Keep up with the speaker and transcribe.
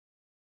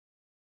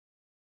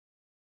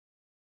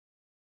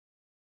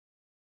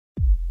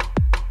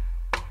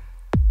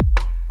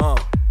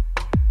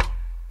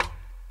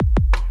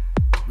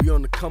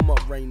on the come up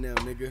right now,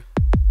 nigga.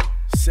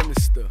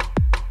 Sinister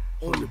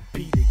on the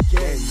beat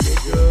again,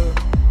 nigga.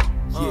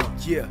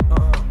 Yeah.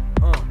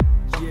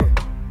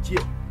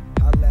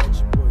 Holla at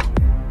your boy,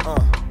 man.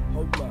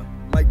 Hold up.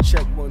 Mic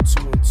check 1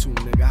 2 1 2,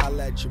 nigga.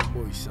 Holla at your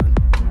boy, son.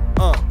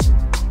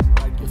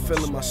 You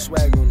feeling my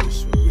swag on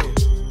this one?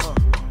 Yeah.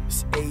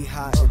 It's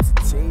A-High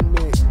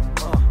Entertainment.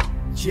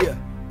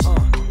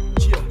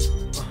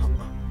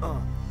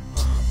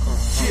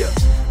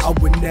 I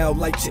would now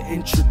like to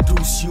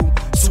introduce you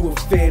to a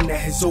fan that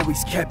has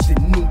always kept it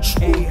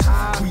neutral.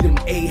 We them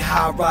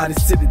A-High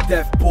riders to the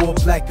death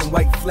board. Black and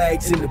white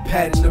flags in the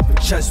pattern of a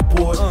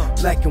chessboard.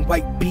 Black and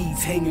white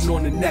beads hanging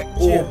on the neck,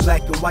 or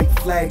black and white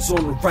flags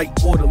on the right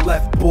or the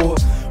left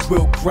board.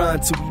 We'll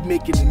grind till we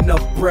making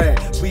enough bread.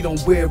 We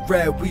don't wear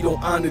red, we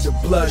don't honor the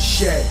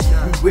bloodshed.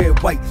 We wear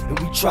white and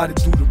we try to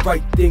do the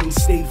right thing.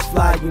 Stay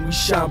fly and we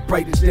shine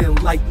brighter than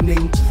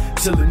lightning.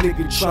 Till a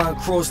nigga try and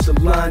cross the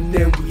line,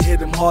 then we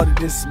hit him harder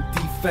than some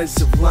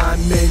defensive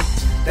linemen.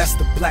 That's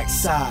the black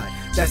side.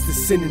 That's the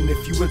sin, and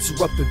if you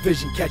interrupt the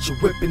vision, catch a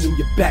whipping in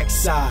your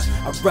backside.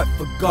 I rep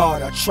for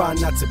God, I try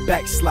not to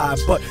backslide,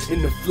 but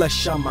in the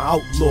flesh I'm an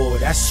outlaw,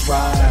 that's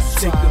right.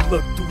 Take a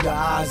look through the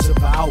eyes of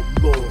an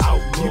outlaw.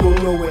 You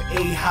don't know what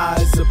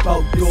A-High is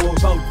about, dog.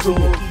 From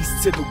the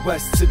east to the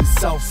west to the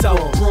south,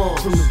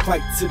 from the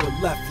right to the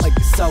left like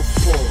a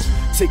southpaw.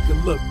 Take a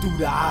look through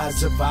the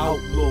eyes of an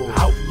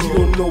outlaw. You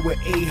don't know what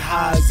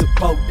A-High is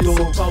about,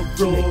 dog. From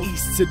the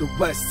east to the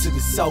west to the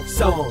south,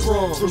 from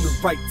the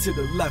right to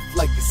the left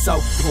like a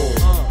southpaw.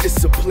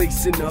 It's a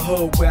place in the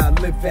hood where I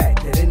live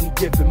at. At any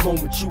given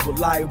moment you are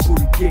liable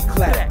to get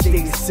clapped. They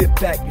can sit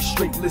back and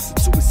straight listen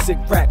to a sick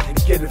rap and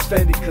get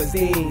offended cause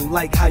they ain't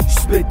like how you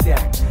spit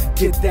that.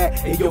 Get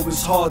that? And yo,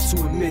 it's hard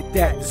to admit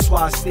that. That's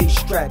why I stay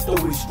strapped,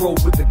 always roll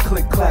with a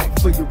click clack.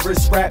 For your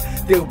wrist wrap,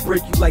 they'll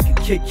break you like a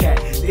Kit Kat.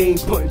 They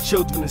ain't putting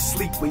children to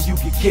sleep when you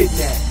get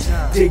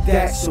kidnapped. Dig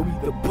that? So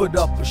either put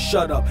up or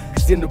shut up,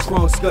 cause in the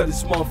Bronx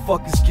gutters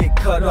motherfuckers get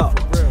cut up.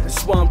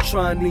 That's why I'm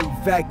trying to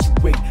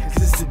evacuate, cause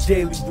it's a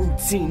daily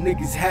routine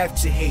niggas have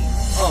to hate.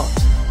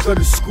 Go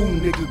to school,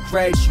 nigga,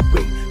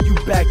 graduate. You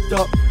backed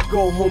up,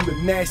 go home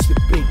and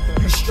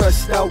masturbate. You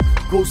stressed out,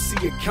 go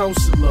see a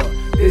counselor.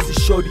 There's a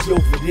shorty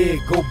over there,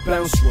 go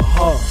bounce with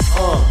her.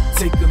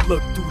 Take a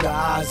look through the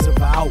eyes of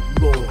an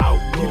outlaw.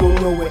 You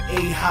don't know what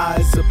A-High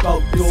is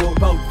about, dog.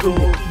 From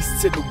the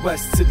east to the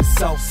west to the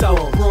south,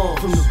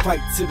 from the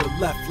right to the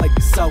left like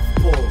a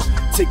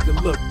southpaw. Take a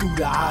look through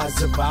the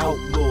eyes of an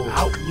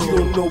outlaw. You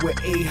don't know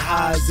what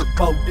A-High is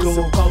about,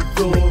 dog.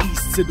 From the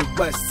east to the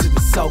west to the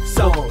south,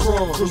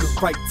 from the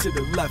right to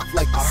the left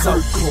like a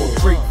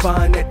southpaw.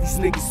 Grapevine that these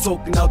niggas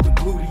talking out the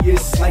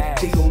gluteus, like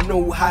they don't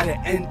know how the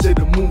end of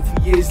the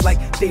movie is, like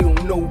they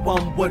don't know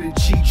I'm what a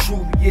G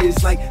truly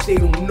is, like they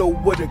don't know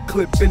what a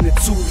clip in the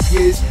toolie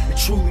is. It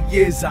truly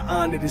is an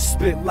honor to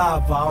spit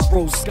lava. I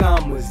roll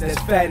scammers that's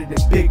fatter than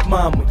Big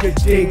Mama. You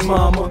dig,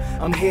 mama?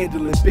 I'm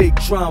handling big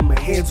drama.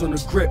 Hands on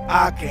the grip,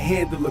 I can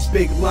handle a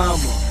big llama.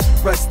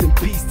 Rest in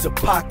peace to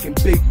Pac and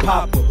Big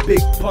Papa.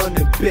 Big Pun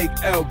and Big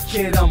L,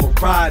 kid, I'm a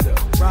rider.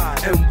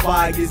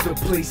 NY is the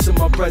place of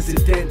my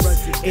residence.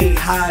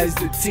 A-High is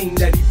the team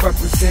that he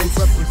represents.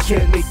 You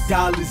can't make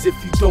dollars if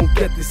you don't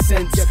get the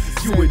sense.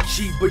 You a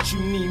G, but you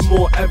need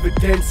more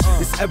evidence.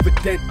 It's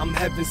evident I'm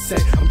heaven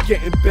sent. I'm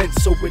getting bent,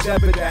 so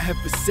whatever that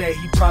heifer said,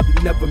 he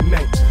probably never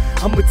meant.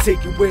 I'ma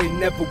take it where it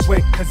never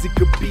went, cause it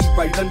could be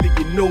right under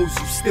your nose.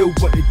 You still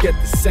wouldn't get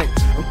the scent.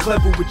 I'm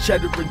clever with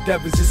cheddar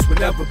endeavors, it's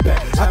whatever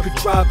bet. I could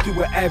drive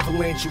through an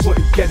avalanche, you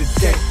wouldn't get a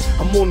dent.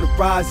 I'm on the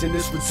rise and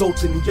it's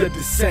resulting in your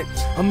descent.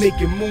 I'm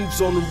making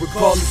moves on them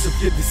regardless of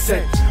your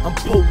descent. I'm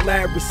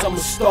Polaris, I'm a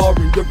star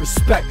in your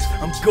respect.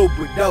 I'm good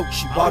without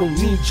you, I don't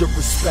need your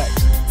respect.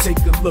 Take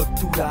a look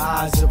through the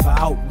eyes of an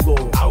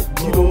outlaw.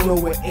 You don't know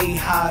what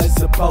A-High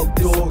is about,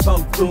 dog.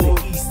 From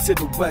the east to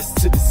the west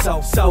to the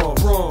south,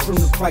 from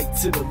the right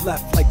to the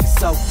left like a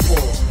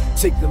southpaw.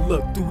 Take a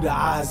look through the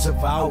eyes of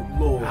an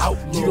outlaw.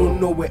 You don't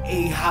know what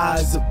A-High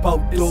is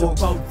about, dog.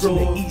 From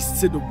the east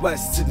to the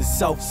west to the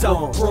south,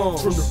 from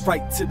the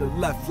right to the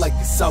left like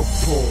a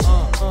southpaw.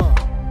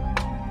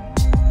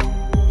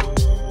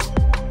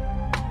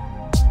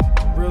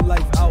 Real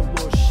life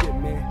outlaw shit,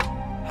 man.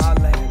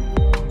 Holla at me.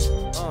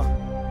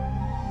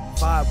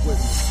 Vibe with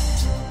me.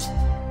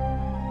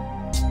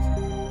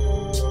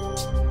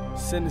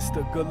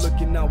 Sinister, good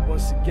looking out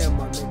once again,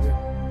 my nigga.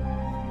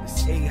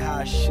 It's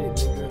A-High shit,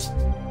 nigga.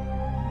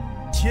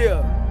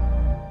 Yeah.